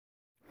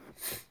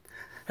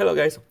Hello,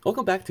 guys.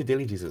 Welcome back to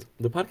Daily Jesus,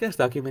 the podcast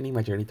documenting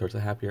my journey towards a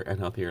happier and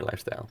healthier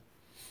lifestyle.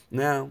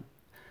 Now,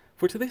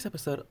 for today's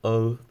episode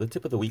of the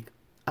tip of the week,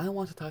 I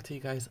want to talk to you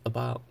guys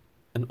about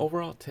an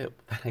overall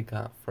tip that I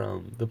got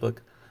from the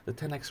book The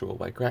 10X Rule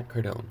by Grant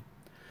Cardone.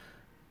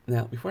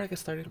 Now, before I get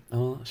started,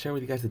 I'll share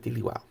with you guys the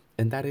daily wow,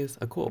 and that is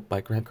a quote by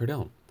Grant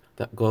Cardone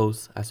that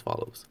goes as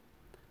follows: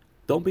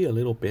 "Don't be a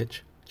little bitch,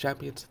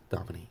 champions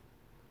dominate."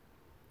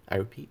 I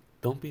repeat,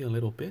 don't be a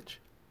little bitch,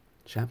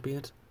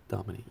 champions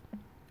dominate.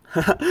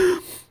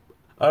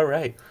 All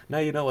right, now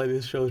you know why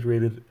this show is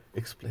rated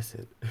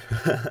explicit.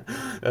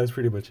 That's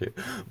pretty much it.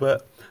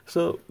 But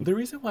so the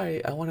reason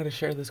why I wanted to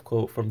share this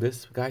quote from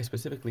this guy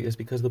specifically is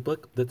because the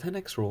book, The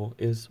 10X Rule,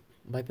 is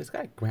by this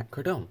guy, Grant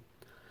Cardone.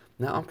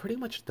 Now I'm pretty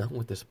much done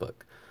with this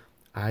book.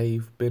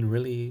 I've been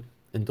really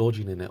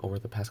indulging in it over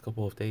the past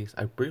couple of days.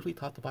 I briefly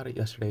talked about it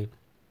yesterday,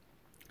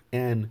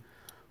 and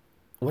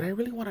what I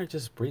really want to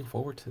just bring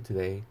forward to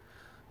today,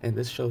 and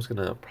this show's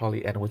gonna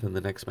probably end within the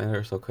next minute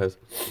or so because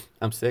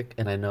I'm sick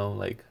and I know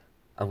like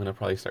I'm gonna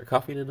probably start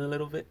coughing in a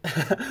little bit.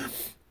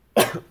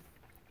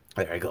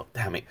 There I go.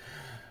 Damn it.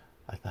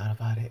 I thought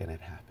about it and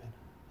it happened.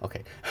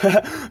 Okay.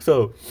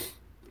 So,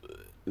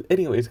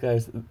 anyways,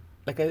 guys,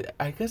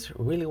 I guess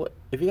really what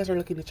if you guys are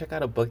looking to check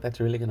out a book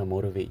that's really gonna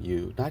motivate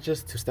you, not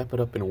just to step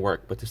it up in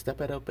work, but to step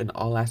it up in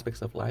all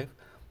aspects of life,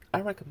 I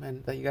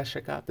recommend that you guys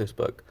check out this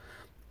book.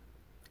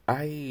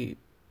 I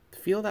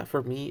feel that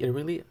for me, it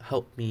really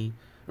helped me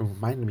and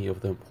reminded me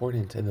of the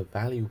importance and the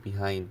value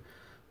behind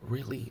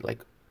really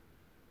like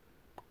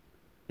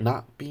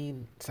not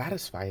being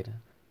satisfied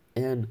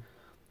and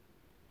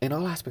in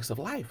all aspects of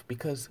life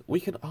because we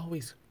can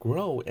always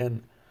grow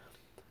and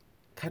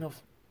kind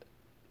of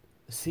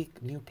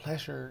seek new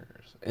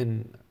pleasures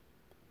and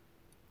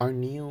our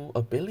new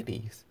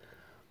abilities.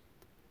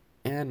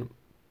 And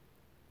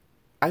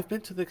I've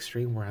been to the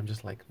extreme where I'm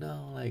just like,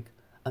 no, like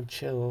I'm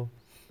chill,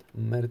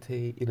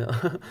 meditate,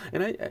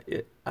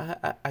 and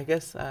I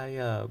guess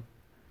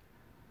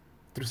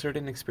through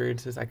certain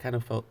experiences, I kind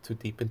of felt too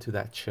deep into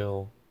that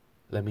chill,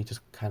 let me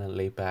just kind of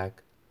lay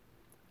back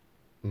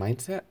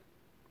mindset.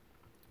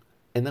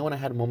 And then when I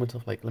had moments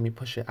of like, let me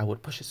push it, I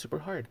would push it super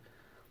hard.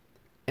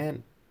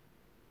 And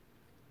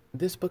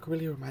this book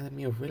really reminded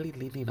me of really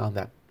leaning on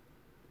that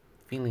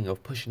feeling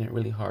of pushing it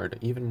really hard,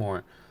 even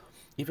more,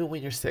 even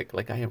when you're sick,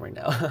 like I am right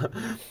now.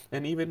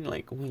 And even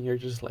like when you're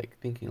just like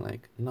thinking,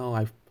 like, no,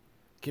 I've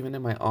given it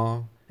my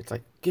all, it's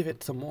like, give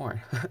it some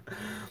more.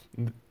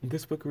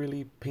 This book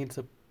really paints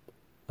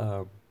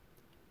um,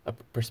 a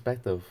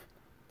perspective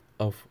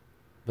of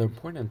the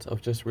importance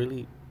of just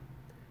really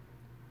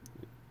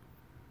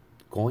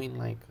going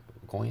like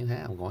going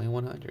ham, going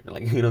 100,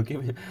 like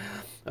giving.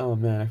 Oh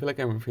man, I feel like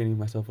I'm repeating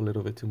myself a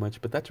little bit too much,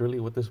 but that's really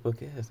what this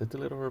book is. It's a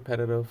little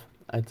repetitive.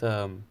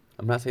 I'm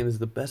not saying this is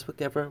the best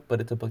book ever,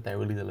 but it's a book that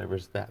really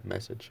delivers that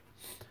message.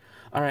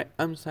 All right,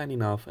 I'm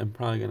signing off. I'm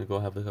probably gonna go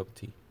have a cup of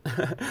tea.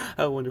 Have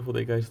a wonderful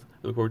day, guys.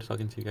 Look forward to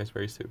talking to you guys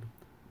very soon.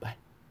 Bye.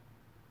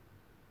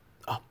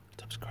 Oh,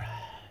 subscribe.